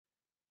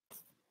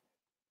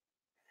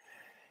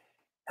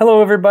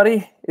Hello,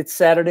 everybody. It's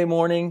Saturday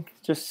morning,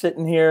 just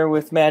sitting here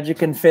with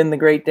Magic and Finn, the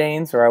Great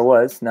Danes, or I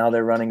was. Now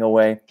they're running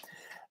away.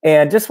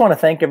 And just want to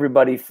thank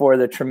everybody for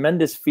the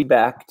tremendous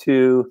feedback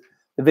to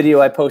the video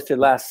I posted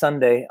last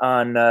Sunday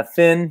on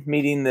Finn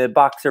meeting the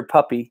boxer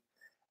puppy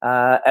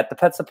at the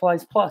Pet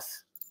Supplies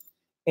Plus.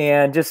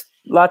 And just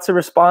lots of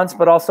response,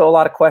 but also a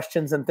lot of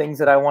questions and things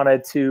that I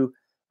wanted to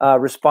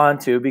respond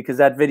to, because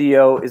that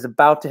video is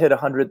about to hit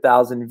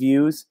 100,000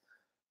 views,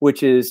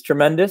 which is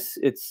tremendous.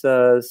 It's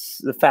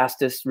the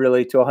fastest,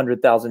 really, to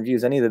 100,000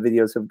 views any of the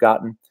videos have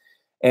gotten.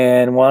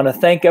 And want to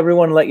thank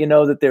everyone and let you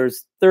know that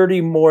there's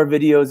 30 more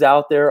videos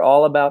out there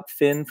all about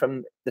Finn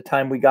from the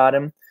time we got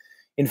him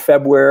in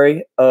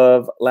February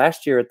of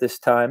last year at this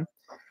time.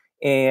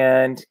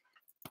 And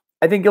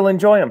I think you'll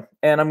enjoy them.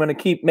 And I'm going to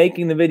keep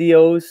making the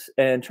videos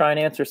and try and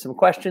answer some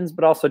questions,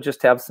 but also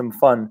just have some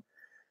fun.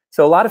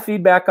 So a lot of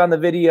feedback on the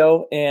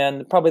video,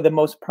 and probably the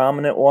most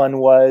prominent one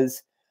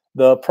was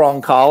the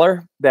prong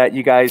collar that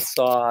you guys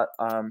saw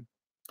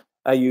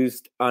I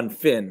used on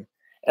Finn.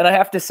 And I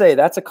have to say,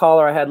 that's a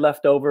collar I had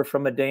left over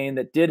from a Dane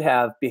that did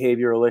have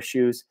behavioral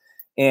issues.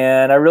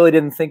 And I really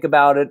didn't think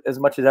about it as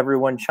much as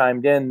everyone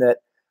chimed in that,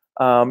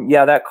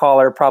 yeah, that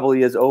collar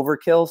probably is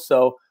overkill.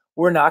 So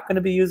we're not going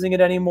to be using it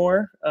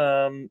anymore.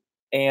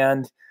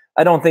 And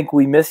I don't think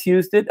we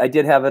misused it. I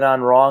did have it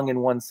on wrong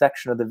in one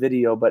section of the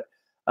video, but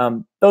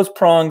those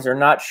prongs are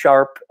not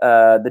sharp.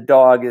 The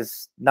dog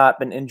has not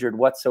been injured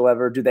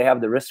whatsoever. Do they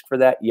have the risk for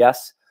that?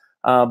 Yes.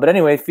 But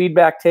anyway,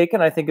 feedback taken.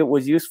 I think it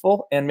was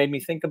useful and made me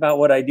think about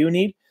what I do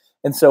need.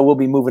 And so we'll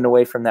be moving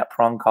away from that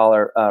prong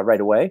collar right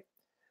away.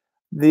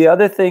 The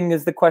other thing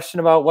is the question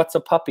about what's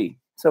a puppy.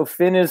 So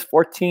Finn is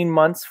 14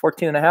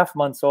 and a half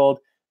months old.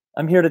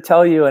 I'm here to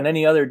tell you, and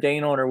any other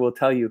Dane owner will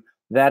tell you,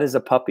 that is a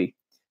puppy.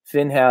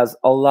 Finn has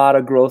a lot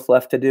of growth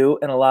left to do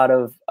and a lot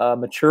of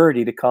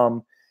maturity to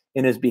come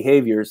in his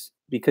behaviors,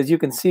 because you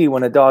can see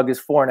when a dog is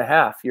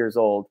 4.5 years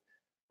old,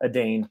 a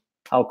Dane,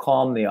 how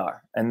calm they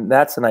are. And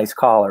that's a nice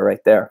collar right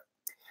there.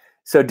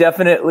 So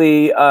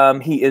definitely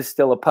he is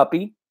still a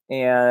puppy.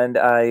 And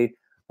I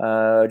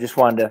just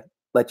wanted to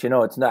let you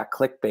know it's not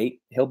clickbait.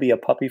 He'll be a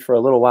puppy for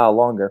a little while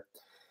longer.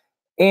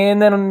 And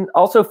then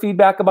also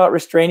feedback about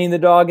restraining the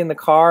dog in the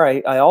car.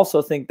 I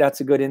also think that's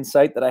a good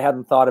insight that I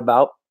hadn't thought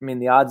about. I mean,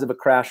 the odds of a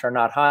crash are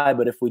not high,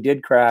 but if we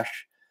did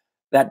crash,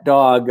 that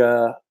dog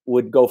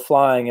would go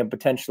flying and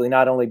potentially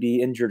not only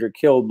be injured or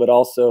killed, but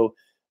also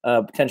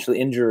potentially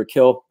injure or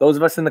kill those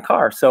of us in the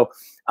car. So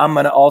I'm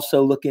going to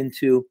also look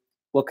into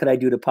what could I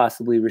do to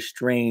possibly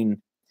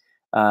restrain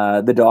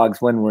the dogs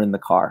when we're in the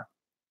car.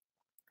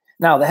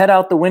 Now, the head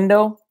out the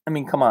window, I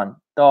mean, come on.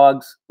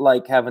 Dogs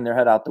like having their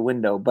head out the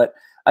window, but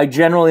I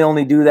generally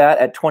only do that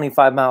at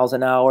 25 miles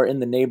an hour in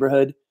the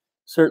neighborhood,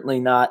 certainly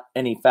not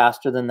any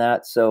faster than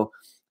that. So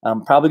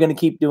I'm probably going to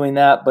keep doing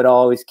that, but I'll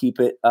always keep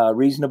it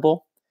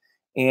reasonable,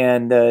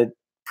 and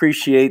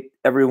appreciate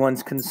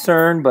everyone's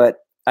concern. But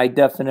I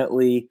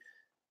definitely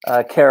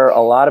care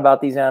a lot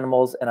about these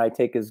animals, and I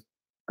take as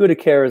good a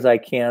care as I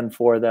can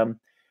for them.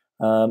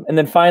 And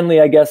then finally,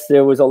 I guess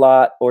there was a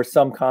lot or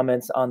some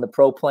comments on the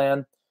Pro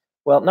Plan.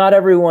 Well, not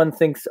everyone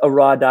thinks a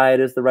raw diet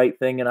is the right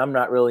thing, and I'm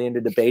not really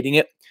into debating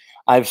it.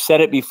 I've said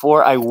it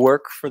before. I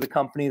work for the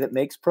company that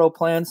makes Pro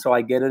Plan, so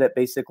I get it at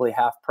basically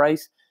half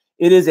price.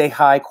 It is a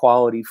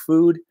high-quality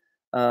food.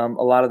 A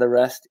lot of the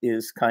rest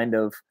is kind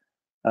of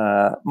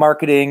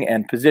marketing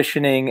and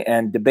positioning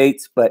and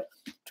debates, but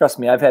trust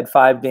me, I've had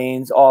 5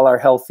 Danes. All are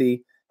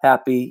healthy,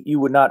 happy.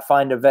 You would not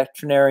find a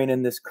veterinarian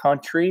in this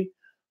country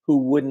who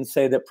wouldn't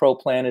say that Pro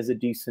Plan is a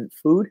decent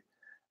food.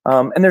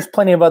 And there's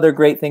plenty of other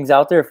great things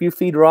out there. If you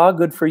feed raw,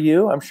 good for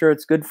you. I'm sure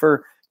it's good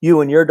for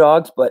you and your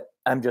dogs, but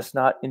I'm just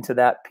not into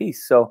that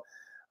piece. So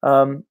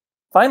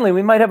finally,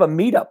 we might have a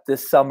meetup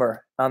this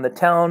summer on the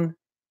town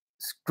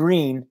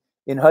green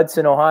in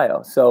Hudson,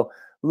 Ohio. So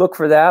look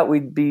for that.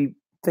 We'd be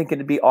thinking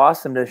it'd be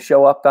awesome to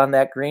show up on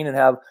that green and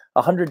have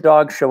 100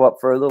 dogs show up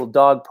for a little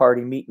dog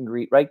party meet and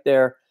greet right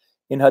there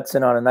in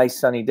Hudson on a nice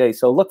sunny day.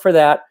 So look for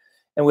that.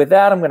 And with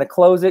that, I'm going to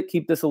close it,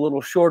 keep this a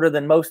little shorter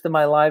than most of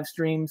my live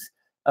streams.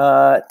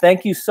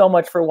 Thank you so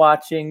much for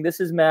watching.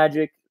 This is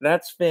Magic.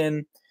 That's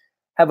Finn.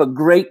 Have a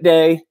great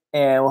day,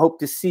 and we'll hope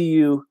to see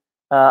you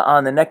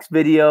on the next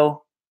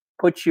video.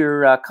 Put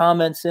your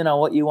comments in on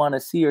what you want to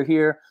see or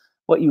hear,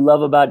 what you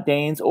love about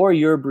Danes or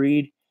your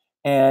breed,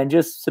 and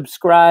just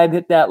subscribe,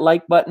 hit that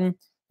like button,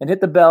 and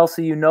hit the bell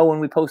so you know when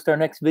we post our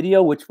next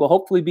video, which will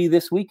hopefully be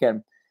this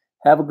weekend.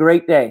 Have a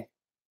great day.